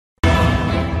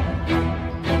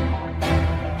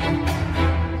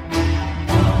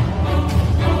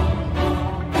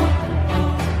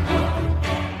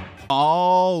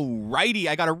Alrighty,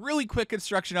 I got a really quick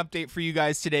construction update for you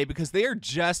guys today because they are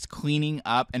just cleaning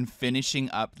up and finishing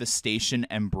up the station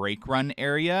and brake run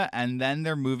area, and then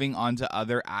they're moving on to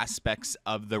other aspects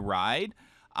of the ride.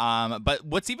 But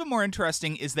what's even more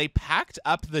interesting is they packed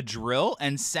up the drill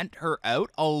and sent her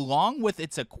out along with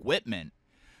its equipment.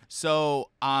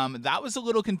 So that was a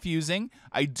little confusing.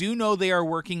 I do know they are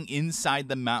working inside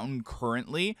the mountain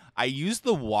currently. I used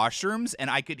the washrooms and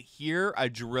I could hear a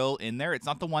drill in there. It's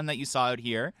not the one that you saw out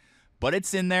here, but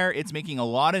it's in there. It's making a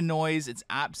lot of noise. It's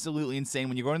absolutely insane.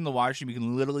 When you go in the washroom, you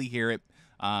can literally hear it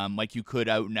like you could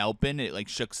out in Elpin. It like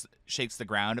shakes the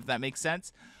ground, if that makes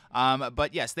sense.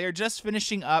 But yes, they are just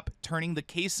finishing up turning the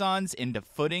caissons into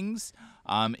footings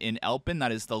in Elpin.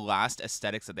 That is the last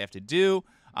aesthetics that they have to do.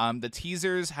 The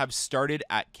teasers have started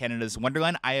at Canada's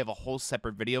Wonderland. I have a whole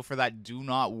separate video for that. Do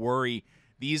not worry.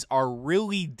 These are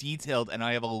really detailed, and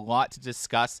I have a lot to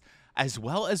discuss, as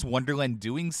well as Wonderland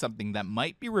doing something that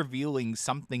might be revealing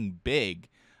something big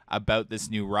about this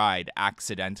new ride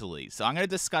accidentally. So I'm going to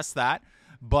discuss that,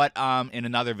 but in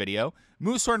another video.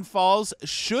 Moosehorn Falls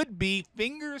should be,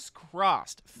 fingers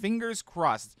crossed,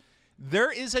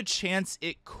 there is a chance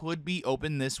it could be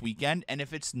open this weekend, and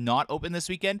if it's not open this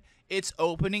weekend, it's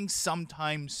opening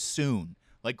sometime soon,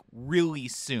 like really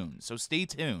soon. So stay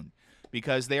tuned,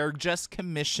 because they are just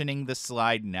commissioning the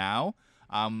slide now,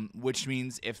 which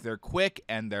means if they're quick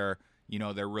and they're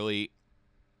really,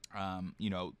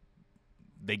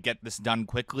 they get this done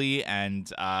quickly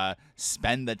and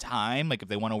spend the time, like if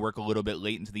they want to work a little bit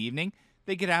late into the evening,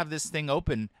 they could have this thing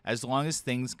open as long as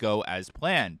things go as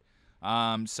planned.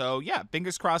 So yeah,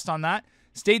 fingers crossed on that.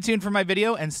 Stay tuned for my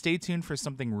video and stay tuned for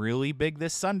something really big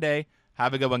this Sunday.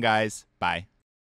 Have a good one, guys. Bye.